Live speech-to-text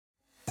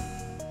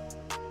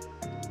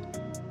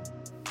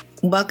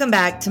Welcome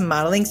back to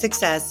Modeling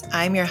Success.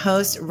 I'm your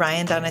host,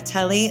 Ryan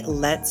Donatelli.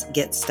 Let's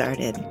get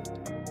started.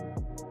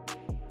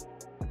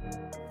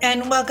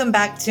 And welcome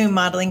back to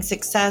Modeling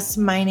Success.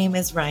 My name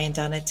is Ryan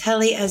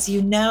Donatelli, as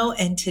you know,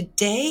 and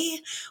today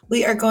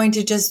we are going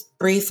to just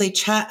briefly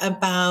chat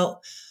about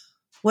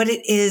what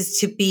it is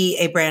to be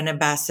a brand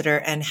ambassador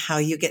and how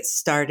you get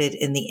started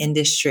in the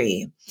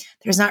industry.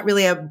 There's not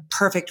really a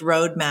perfect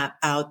roadmap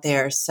out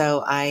there,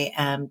 so I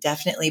am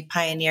definitely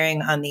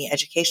pioneering on the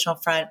educational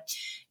front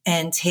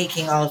and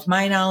taking all of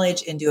my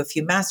knowledge into a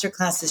few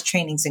masterclasses,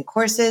 trainings, and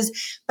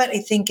courses. But I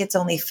think it's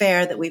only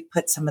fair that we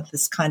put some of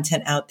this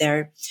content out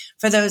there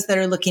for those that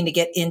are looking to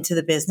get into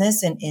the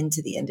business and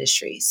into the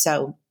industry.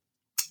 So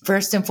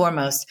first and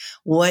foremost,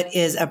 what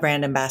is a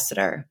brand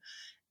ambassador?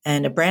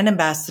 And a brand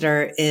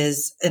ambassador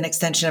is an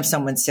extension of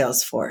someone's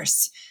sales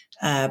force,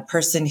 a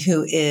person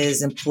who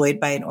is employed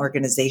by an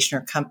organization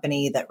or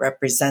company that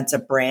represents a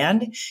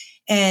brand.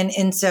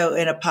 And so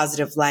in a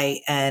positive light,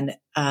 and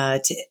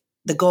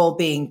the goal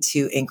being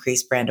to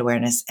increase brand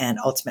awareness and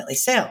ultimately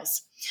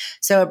sales.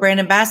 So a brand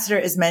ambassador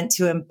is meant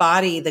to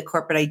embody the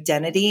corporate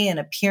identity and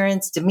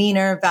appearance,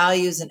 demeanor,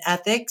 values, and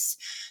ethics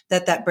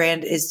that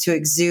brand is to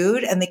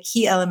exude. And the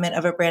key element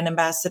of a brand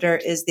ambassador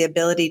is the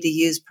ability to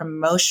use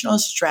promotional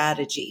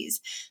strategies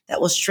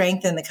that will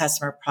strengthen the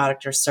customer,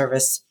 product, or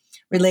service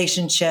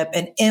relationship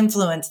and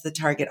influence the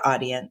target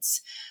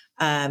audience,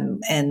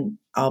 and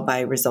all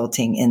by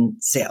resulting in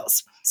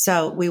sales.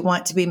 So we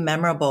want to be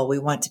memorable. We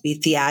want to be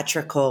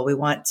theatrical. We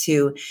want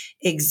to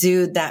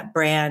exude that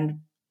brand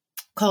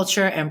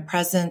culture and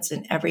presence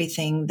and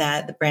everything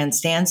that the brand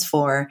stands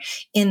for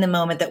in the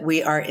moment that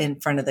we are in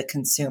front of the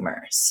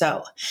consumer.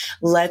 So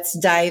let's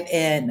dive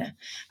in.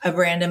 A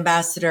brand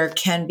ambassador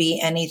can be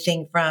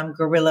anything from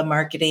guerrilla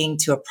marketing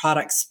to a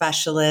product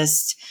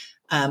specialist,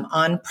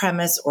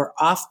 on-premise or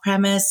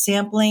off-premise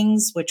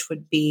samplings, which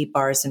would be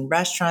bars and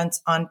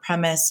restaurants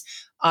on-premise,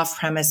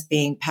 off-premise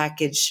being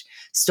package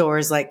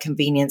stores like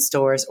convenience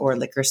stores or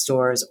liquor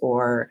stores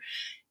or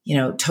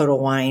Total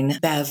Wine,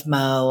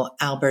 Bevmo,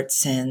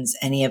 Albertsons,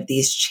 any of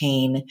these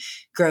chain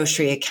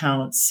grocery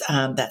accounts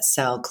that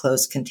sell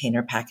closed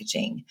container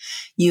packaging.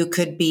 You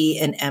could be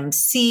an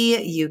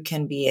MC, you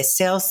can be a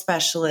sales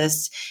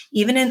specialist,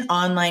 even an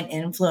online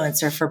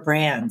influencer for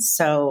brands.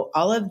 So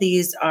all of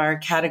these are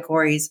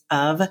categories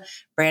of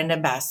brand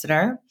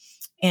ambassador.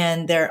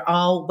 And they're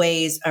all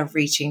ways of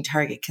reaching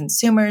target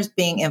consumers,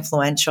 being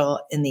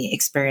influential in the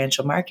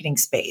experiential marketing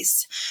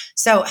space.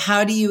 So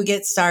how do you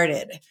get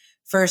started?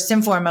 First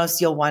and foremost,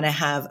 you'll want to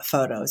have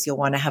photos. You'll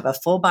want to have a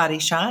full body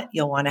shot.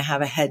 You'll want to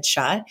have a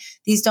headshot.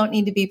 These don't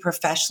need to be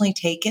professionally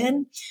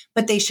taken,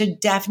 but they should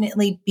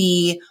definitely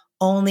be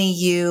only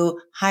you,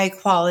 high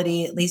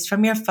quality, at least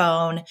from your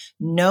phone,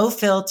 no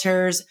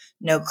filters,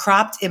 no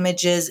cropped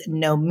images,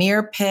 no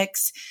mirror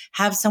pics.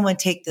 Have someone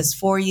take this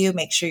for you.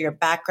 Make sure your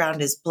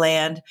background is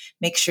bland.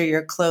 Make sure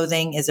your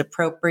clothing is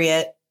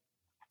appropriate.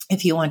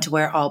 If you want to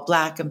wear all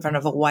black in front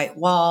of a white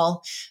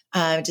wall,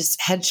 just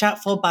headshot,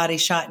 full body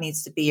shot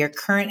needs to be your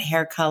current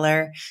hair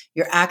color,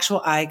 your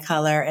actual eye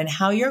color, and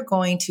how you're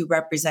going to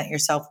represent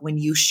yourself when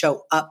you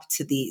show up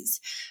to these.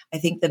 I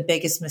think the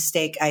biggest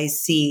mistake I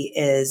see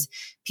is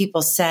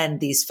people send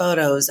these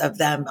photos of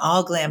them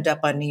all glammed up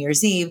on New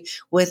Year's Eve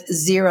with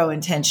zero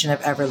intention of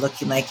ever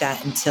looking like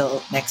that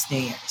until next New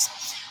Year's.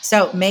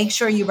 So make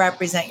sure you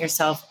represent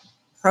yourself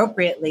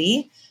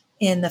appropriately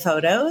in the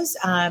photos,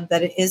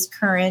 that it is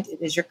current.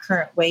 It is your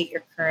current weight,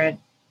 your current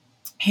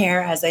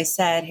hair, as I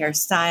said,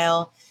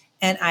 hairstyle,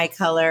 and eye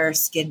color,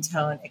 skin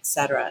tone,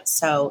 etc.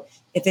 So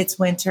if it's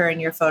winter and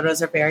your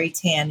photos are very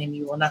tan and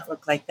you will not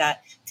look like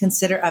that,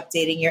 consider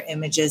updating your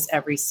images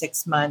every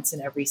 6 months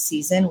and every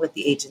season with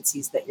the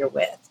agencies that you're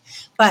with.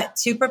 But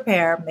to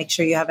prepare, make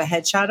sure you have a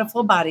headshot, a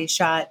full body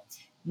shot,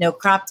 no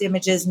cropped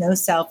images, no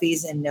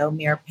selfies, and no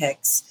mirror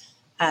pics.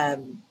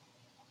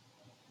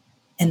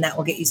 And that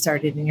will get you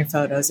started in your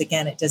photos.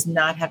 Again, it does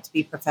not have to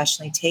be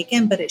professionally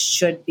taken, but it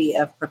should be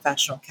of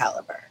professional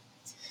caliber.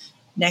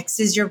 Next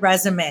is your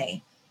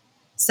resume.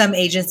 Some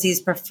agencies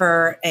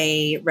prefer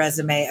a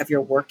resume of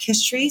your work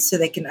history so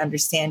they can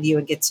understand you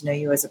and get to know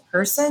you as a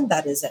person.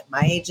 That is at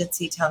my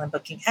agency, Talent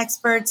Booking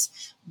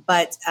Experts.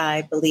 But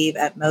I believe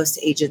at most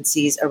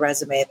agencies, a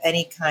resume of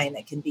any kind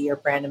that can be your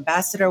brand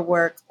ambassador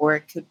work, or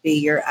it could be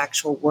your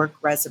actual work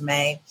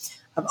resume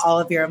of all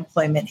of your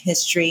employment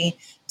history.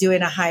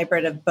 Doing a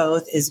hybrid of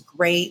both is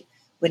great.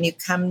 When you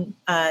come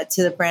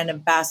to the brand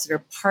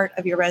ambassador part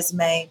of your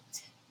resume,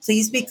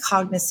 please be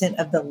cognizant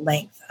of the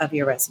length of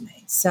your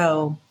resume.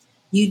 So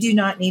you do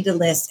not need to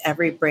list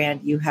every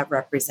brand you have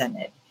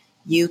represented.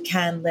 You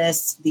can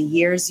list the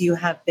years you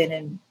have been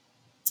in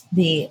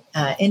the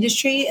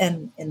industry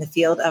and in the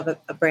field of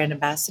a brand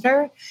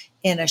ambassador.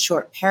 In a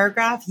short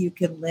paragraph, you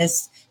can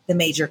list the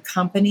major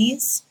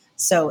companies.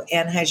 So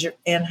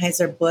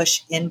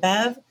Anheuser-Busch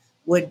InBev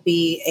would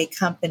be a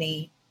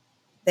company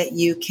that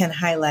you can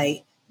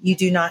highlight. You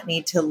do not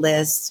need to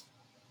list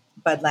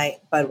Bud Light,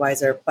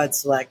 Budweiser, Bud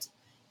Select,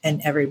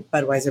 and every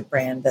Budweiser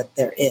brand that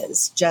there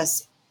is.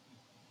 Just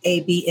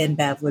AB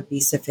InBev would be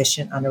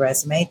sufficient on a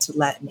resume to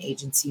let an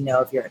agency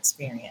know of your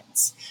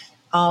experience.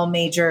 All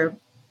major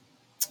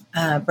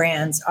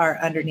brands are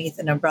underneath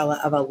an umbrella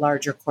of a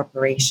larger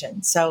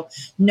corporation. So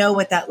know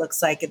what that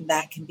looks like, and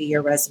that can be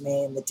your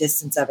resume, and the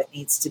distance of it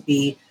needs to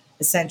be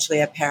essentially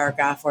a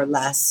paragraph or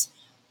less,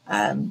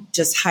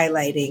 just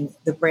highlighting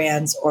the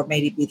brands or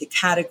maybe the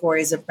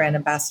categories of brand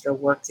ambassador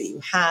work that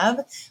you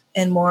have,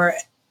 and more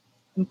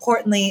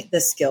importantly, the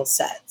skill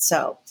set.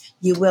 So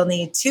you will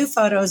need 2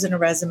 photos in a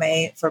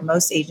resume for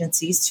most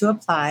agencies to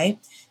apply,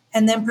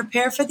 and then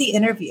prepare for the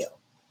interview.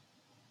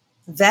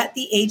 Vet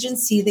the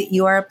agency that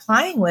you are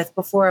applying with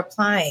before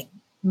applying.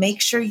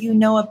 Make sure you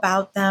know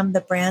about them,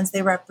 the brands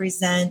they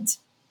represent,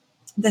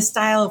 the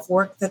style of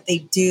work that they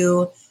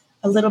do,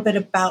 a little bit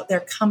about their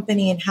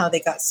company and how they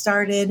got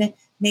started.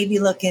 Maybe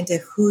look into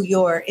who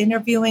you're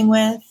interviewing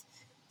with.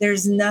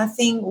 There's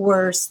nothing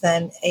worse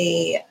than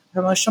a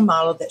promotional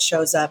model that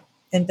shows up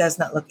and does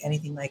not look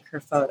anything like her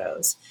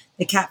photos.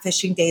 The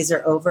catfishing days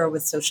are over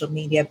with social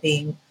media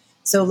being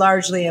so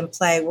largely in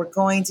play. We're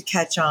going to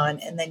catch on,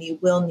 and then you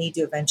will need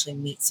to eventually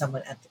meet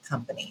someone at the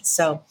company.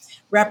 So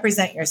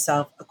represent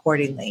yourself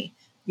accordingly.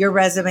 Your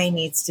resume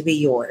needs to be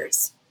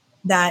yours.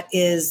 That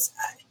is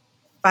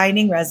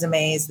finding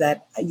resumes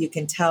that you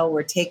can tell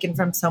were taken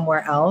from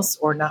somewhere else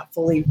or not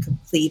fully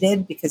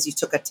completed because you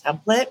took a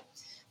template.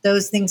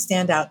 Those things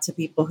stand out to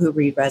people who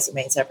read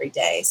resumes every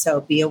day.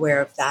 So be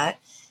aware of that.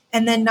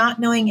 And then not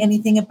knowing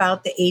anything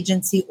about the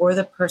agency or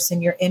the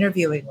person you're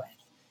interviewing with.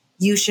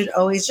 You should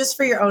always, just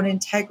for your own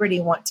integrity,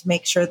 want to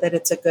make sure that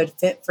it's a good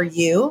fit for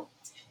you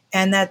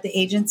and that the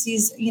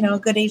agency's, a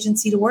good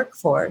agency to work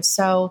for.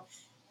 So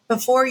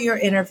before your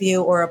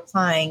interview or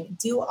applying,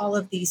 do all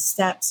of these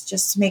steps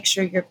just to make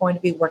sure you're going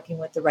to be working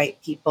with the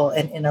right people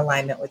and in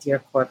alignment with your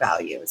core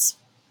values.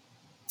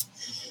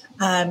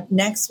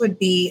 Next would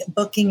be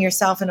booking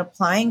yourself and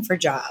applying for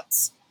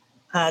jobs.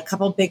 A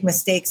couple big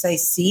mistakes I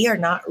see are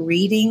not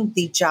reading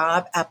the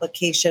job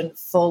application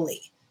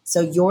fully.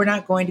 So you're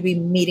not going to be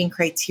meeting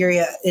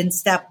criteria in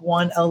step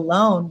 1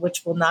 alone,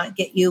 which will not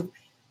get you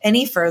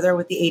any further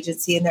with the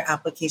agency in their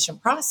application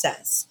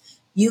process.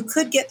 You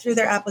could get through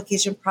their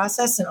application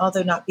process and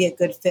although not be a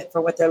good fit for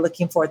what they're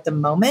looking for at the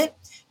moment,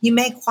 you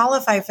may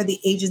qualify for the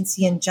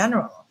agency in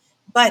general.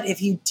 But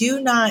if you do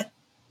not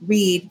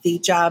read the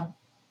job,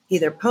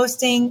 either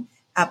posting,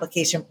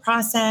 application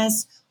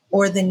process,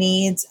 or the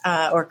needs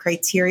or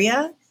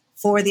criteria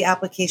for the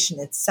application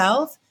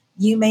itself,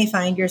 you may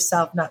find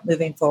yourself not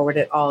moving forward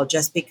at all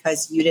just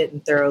because you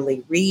didn't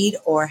thoroughly read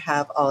or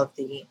have all of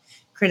the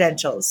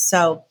credentials.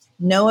 So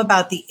know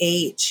about the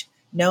age,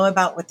 know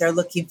about what they're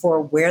looking for,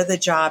 where the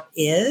job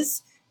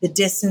is, the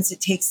distance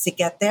it takes to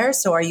get there.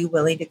 So are you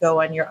willing to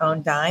go on your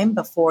own dime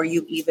before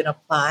you even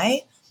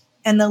apply?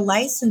 And the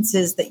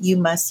licenses that you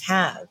must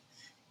have.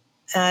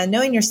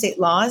 Knowing your state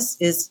laws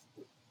is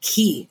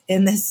key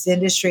in this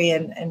industry,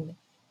 and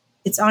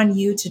it's on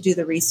you to do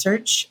the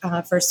research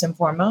first and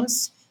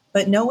foremost.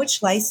 But know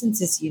which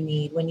licenses you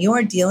need. When you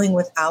are dealing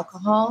with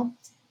alcohol,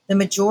 the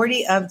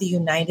majority of the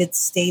United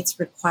States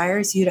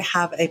requires you to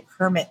have a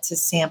permit to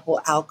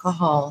sample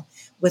alcohol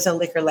with a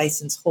liquor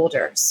license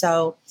holder.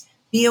 So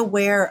be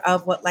aware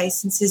of what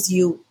licenses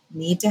you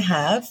need to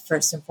have,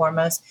 first and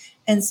foremost.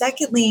 And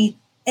secondly,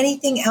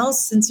 anything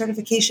else in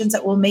certifications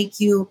that will make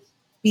you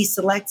be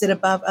selected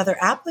above other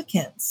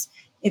applicants.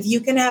 If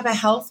you can have a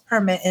health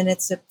permit and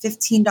it's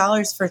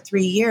 $15 for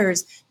 3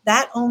 years,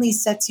 that only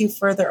sets you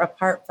further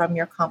apart from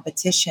your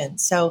competition.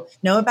 So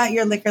know about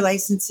your liquor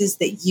licenses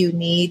that you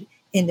need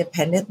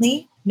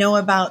independently. Know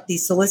about the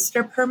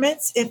solicitor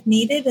permits if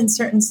needed in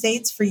certain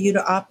states for you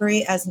to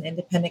operate as an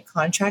independent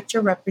contractor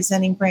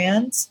representing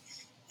brands.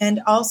 And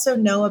also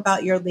know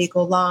about your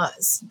legal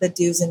laws, the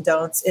do's and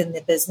don'ts in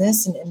the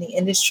business and in the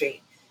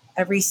industry.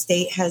 Every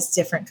state has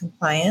different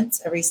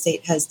compliance. Every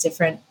state has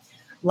different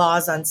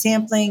laws on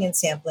sampling and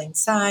sampling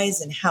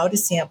size and how to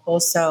sample.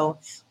 So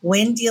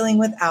when dealing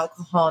with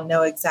alcohol,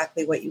 know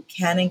exactly what you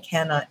can and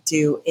cannot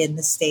do in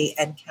the state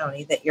and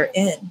county that you're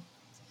in.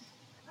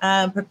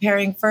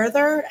 Preparing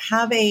further,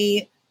 have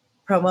a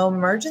promo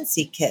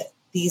emergency kit.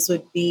 These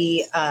would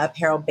be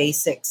apparel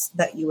basics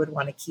that you would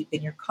want to keep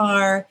in your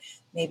car,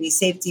 maybe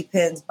safety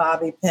pins,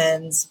 bobby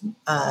pins,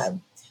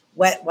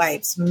 wet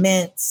wipes,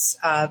 mints,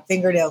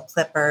 fingernail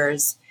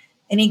clippers,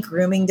 any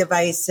grooming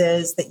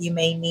devices that you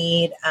may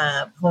need,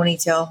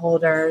 ponytail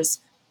holders,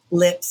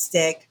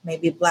 lipstick,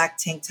 maybe black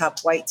tank top,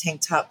 white tank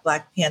top,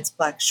 black pants,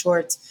 black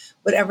shorts,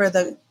 whatever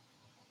the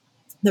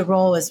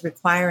role is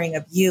requiring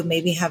of you.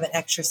 Maybe have an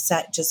extra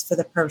set just for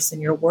the person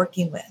you're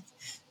working with,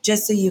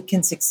 just so you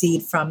can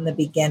succeed from the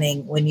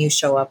beginning when you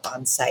show up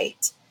on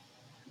site.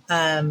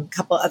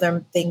 Couple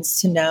other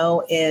things to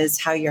know is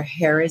how your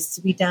hair is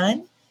to be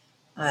done,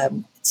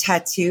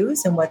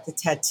 tattoos and what the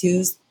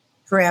tattoos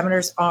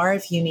parameters are,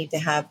 if you need to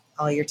have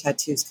all your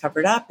tattoos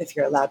covered up, if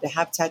you're allowed to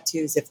have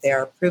tattoos, if they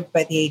are approved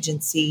by the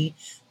agency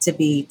to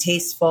be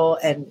tasteful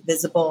and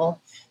visible.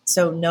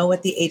 So know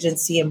what the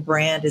agency and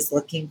brand is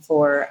looking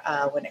for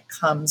when it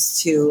comes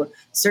to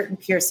certain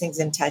piercings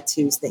and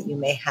tattoos that you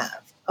may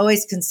have.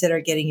 always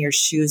consider getting your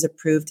shoes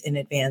approved in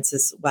advance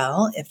as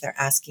well. If they're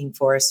asking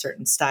for a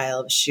certain style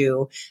of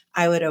shoe,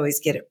 I would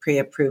always get it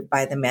pre-approved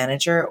by the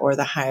manager or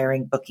the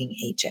hiring booking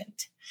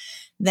agent.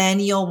 Then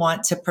you'll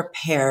want to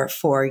prepare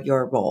for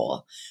your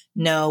role.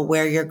 Know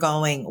where you're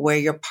going, where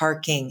you're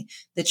parking,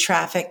 the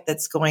traffic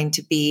that's going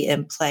to be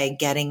in play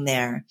getting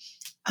there.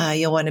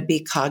 You'll want to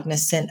be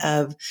cognizant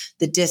of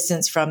the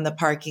distance from the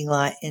parking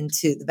lot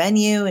into the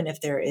venue, and if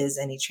there is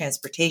any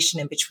transportation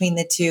in between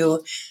the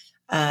two.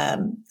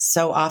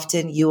 So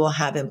often you will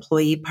have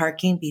employee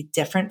parking be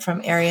different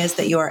from areas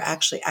that you are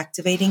actually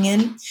activating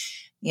in.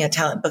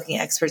 Talent booking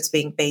experts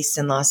being based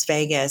in Las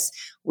Vegas,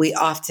 we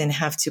often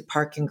have to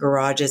park in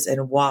garages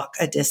and walk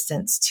a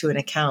distance to an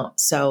account.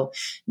 So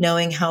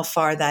knowing how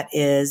far that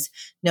is,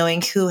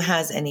 knowing who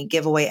has any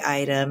giveaway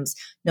items,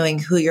 knowing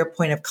who your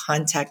point of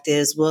contact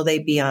is, will they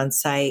be on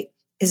site?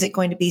 Is it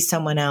going to be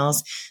someone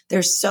else?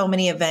 There's so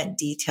many event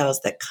details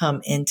that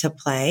come into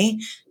play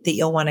that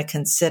you'll want to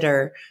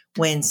consider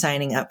when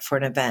signing up for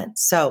an event.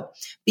 So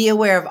be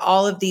aware of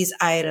all of these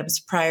items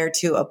prior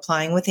to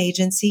applying with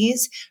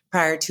agencies,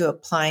 prior to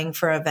applying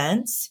for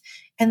events,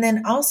 and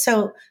then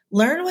also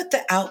learn what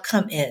the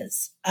outcome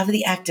is of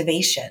the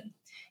activation.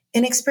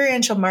 In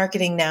experiential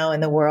marketing now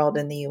in the world,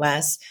 in the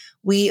US,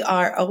 we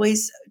are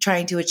always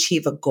trying to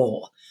achieve a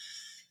goal.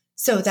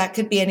 So that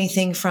could be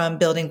anything from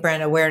building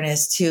brand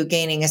awareness to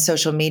gaining a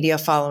social media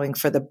following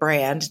for the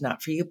brand,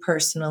 not for you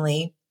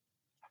personally.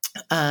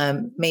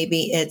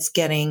 Maybe it's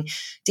getting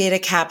data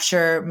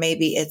capture.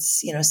 Maybe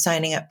it's,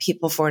 signing up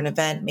people for an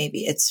event.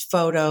 Maybe it's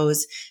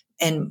photos.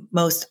 And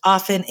most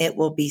often it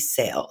will be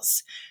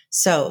sales.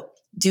 So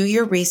do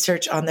your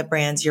research on the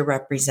brands you're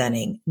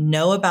representing.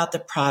 Know about the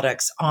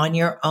products on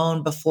your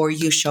own before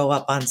you show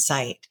up on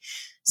site.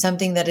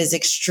 Something that is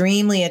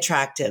extremely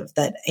attractive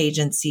that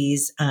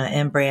agencies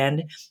and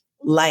brand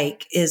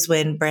like is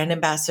when brand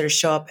ambassadors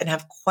show up and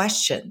have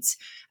questions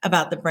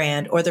about the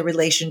brand or the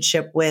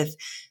relationship with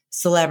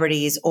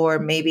celebrities, or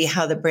maybe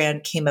how the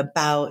brand came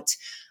about,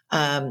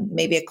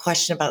 maybe a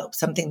question about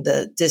something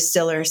the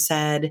distiller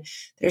said.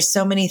 There's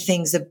so many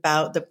things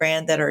about the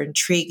brand that are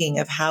intriguing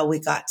of how we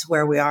got to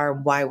where we are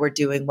and why we're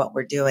doing what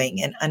we're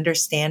doing. And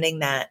understanding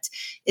that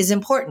is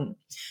important.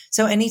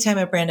 So anytime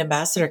a brand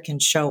ambassador can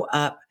show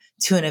up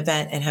to an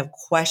event and have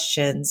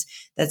questions,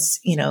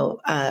 that's,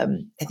 I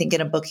think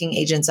in a booking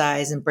agent's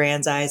eyes and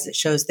brand's eyes, it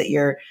shows that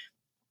you're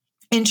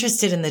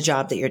interested in the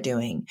job that you're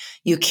doing.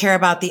 You care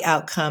about the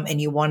outcome and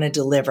you want to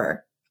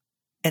deliver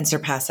and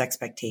surpass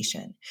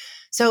expectation.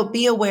 So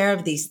be aware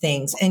of these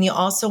things. And you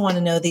also want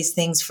to know these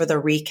things for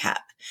the recap.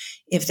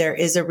 If there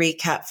is a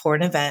recap for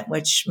an event,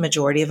 which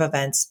majority of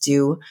events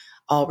do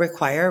all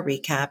require a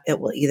recap, it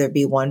will either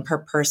be one per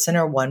person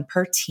or one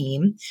per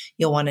team.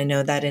 You'll want to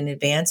know that in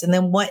advance. And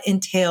then what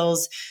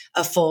entails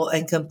a full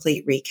and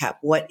complete recap?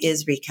 What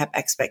is recap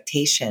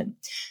expectation?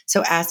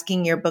 So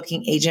asking your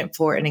booking agent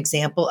for an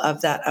example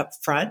of that up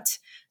front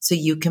so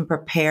you can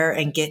prepare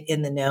and get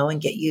in the know and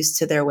get used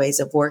to their ways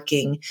of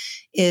working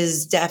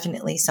is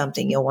definitely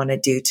something you'll want to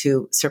do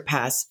to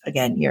surpass,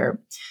 again, your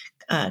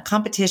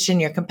competition,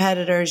 your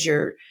competitors,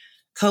 your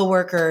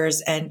coworkers,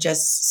 and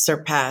just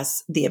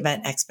surpass the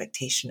event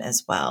expectation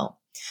as well.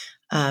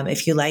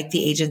 If you like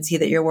the agency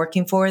that you're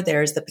working for,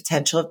 there's the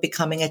potential of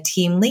becoming a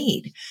team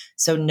lead.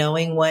 So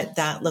knowing what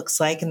that looks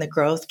like in the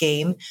growth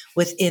game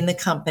within the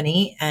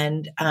company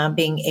and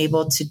being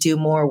able to do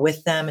more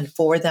with them and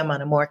for them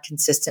on a more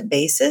consistent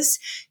basis.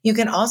 You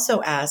can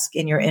also ask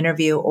in your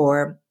interview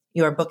or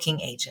your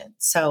booking agent.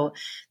 So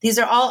these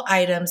are all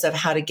items of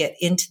how to get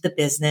into the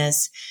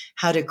business,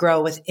 how to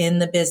grow within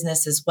the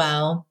business as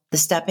well. The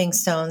stepping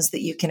stones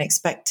that you can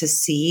expect to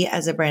see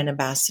as a brand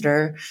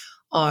ambassador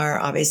are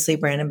obviously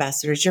brand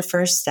ambassador is your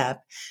first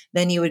step.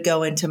 Then you would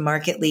go into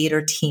market lead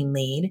or team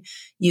lead.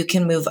 You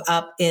can move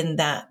up in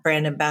that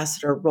brand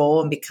ambassador role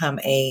and become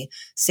a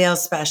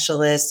sales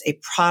specialist, a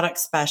product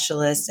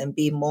specialist, and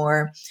be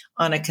more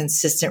on a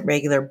consistent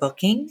regular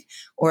booking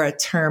or a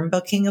term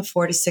booking of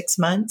 4 to 6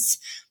 months.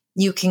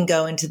 You can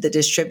go into the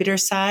distributor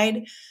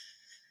side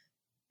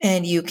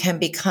and you can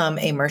become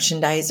a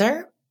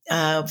merchandiser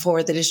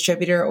for the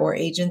distributor or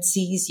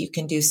agencies. You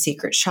can do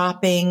secret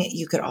shopping.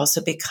 You could also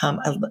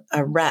become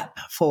a rep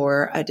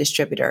for a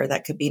distributor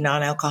that could be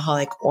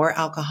non-alcoholic or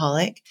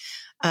alcoholic.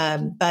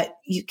 But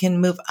you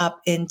can move up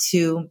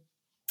into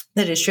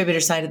the distributor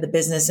side of the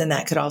business, and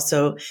that could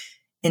also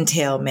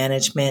entail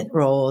management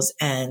roles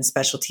and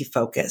specialty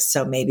focus.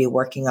 So maybe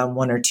working on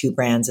 1 or 2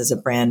 brands as a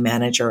brand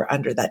manager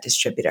under that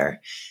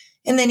distributor.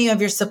 And then you have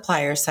your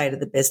supplier side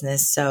of the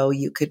business. So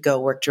you could go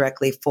work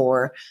directly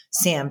for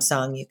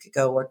Samsung. You could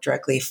go work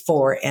directly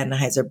for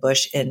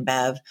Anheuser-Busch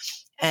InBev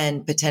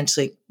and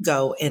potentially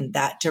go in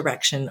that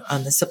direction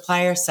on the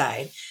supplier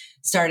side,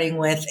 starting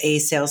with a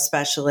sales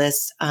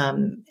specialist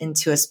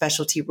into a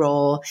specialty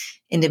role,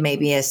 into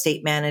maybe a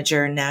state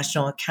manager,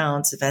 national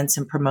accounts, events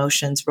and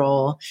promotions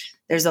role.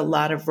 there's a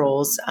lot of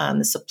roles on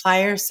the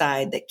supplier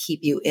side that keep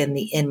you in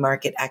the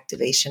in-market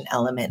activation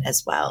element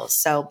as well.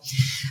 So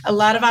a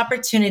lot of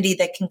opportunity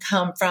that can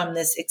come from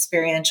this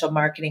experiential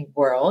marketing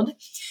world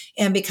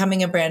and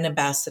becoming a brand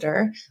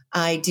ambassador.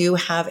 I do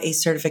have a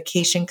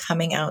certification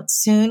coming out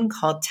soon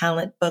called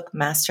Talent Book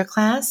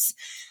Masterclass.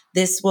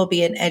 This will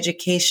be an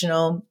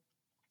educational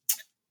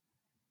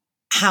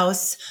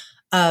house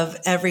of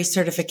every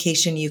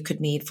certification you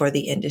could need for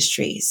the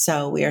industry.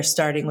 So we are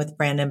starting with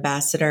Brand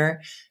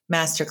Ambassador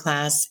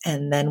Masterclass,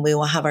 and then we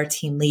will have our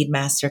Team Lead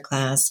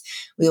Masterclass.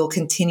 We will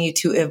continue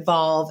to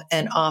evolve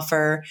and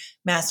offer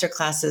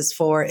masterclasses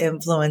for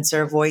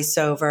influencer,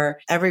 voiceover,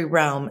 every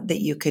realm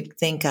that you could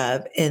think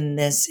of in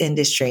this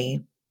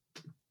industry.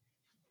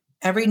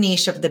 Every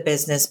niche of the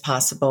business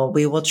possible,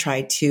 we will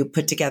try to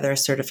put together a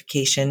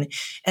certification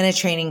and a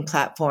training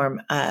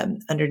platform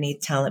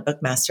underneath Talent Book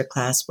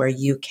Masterclass where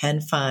you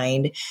can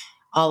find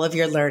all of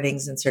your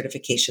learnings and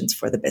certifications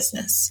for the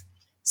business.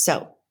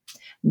 So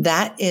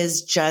that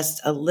is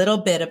just a little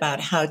bit about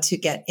how to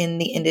get in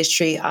the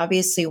industry.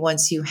 Obviously,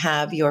 once you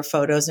have your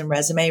photos and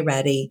resume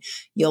ready,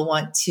 you'll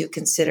want to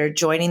consider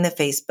joining the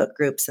Facebook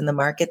groups in the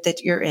market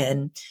that you're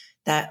in.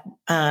 That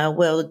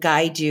will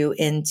guide you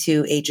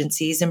into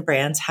agencies and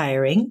brands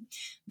hiring.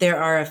 There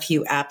are a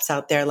few apps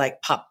out there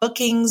like Pop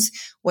Bookings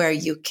where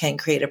you can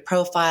create a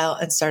profile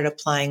and start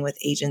applying with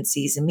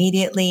agencies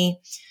immediately.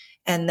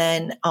 And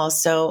then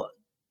also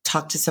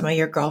talk to some of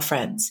your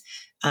girlfriends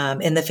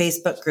in the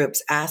Facebook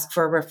groups, ask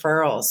for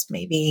referrals,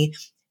 maybe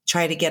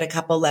try to get a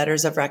couple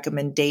letters of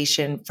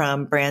recommendation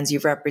from brands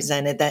you've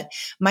represented that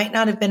might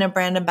not have been a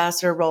brand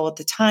ambassador role at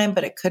the time,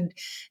 but it could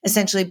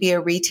essentially be a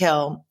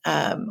retail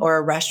or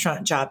a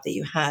restaurant job that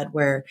you had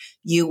where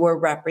you were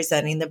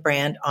representing the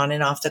brand on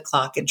and off the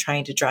clock and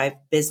trying to drive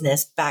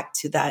business back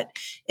to that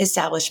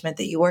establishment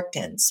that you worked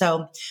in.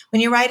 So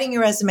when you're writing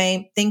your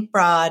resume, think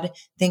broad,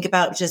 think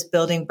about just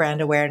building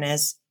brand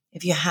awareness.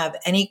 If you have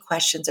any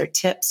questions or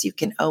tips, you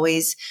can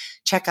always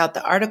check out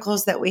the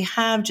articles that we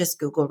have. Just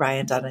Google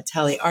Ryan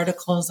Donatelli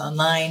articles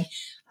online.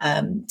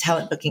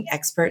 Talent Booking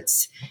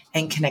Experts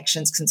and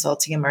Connections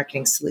Consulting and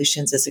Marketing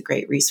Solutions is a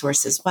great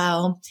resource as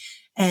well.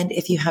 And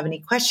if you have any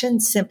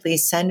questions, simply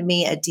send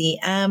me a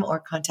DM or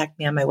contact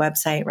me on my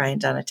website,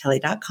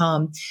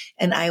 ryandonatelli.com,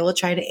 and I will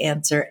try to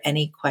answer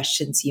any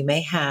questions you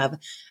may have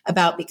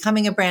about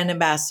becoming a brand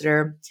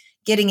ambassador,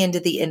 getting into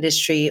the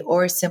industry,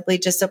 or simply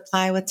just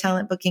apply with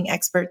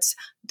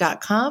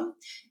talentbookingexperts.com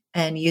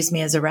and use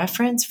me as a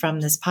reference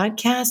from this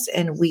podcast,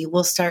 and we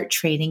will start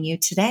training you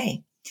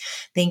today.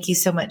 Thank you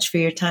so much for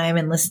your time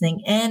and listening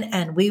in,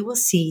 and we will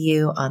see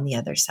you on the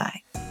other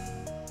side.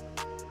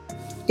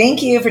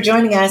 Thank you for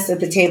joining us at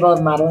the table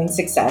of modeling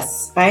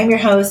success. I am your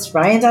host,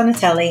 Ryan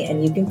Donatelli,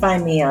 and you can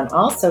find me on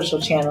all social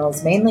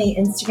channels, mainly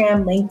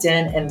Instagram,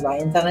 LinkedIn, and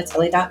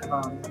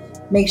ryandonatelli.com.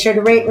 Make sure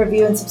to rate,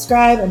 review, and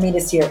subscribe, and meet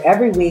us here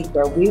every week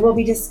where we will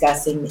be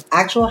discussing the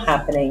actual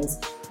happenings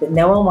that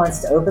no one wants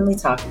to openly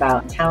talk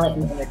about in talent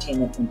and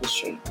entertainment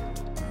industry.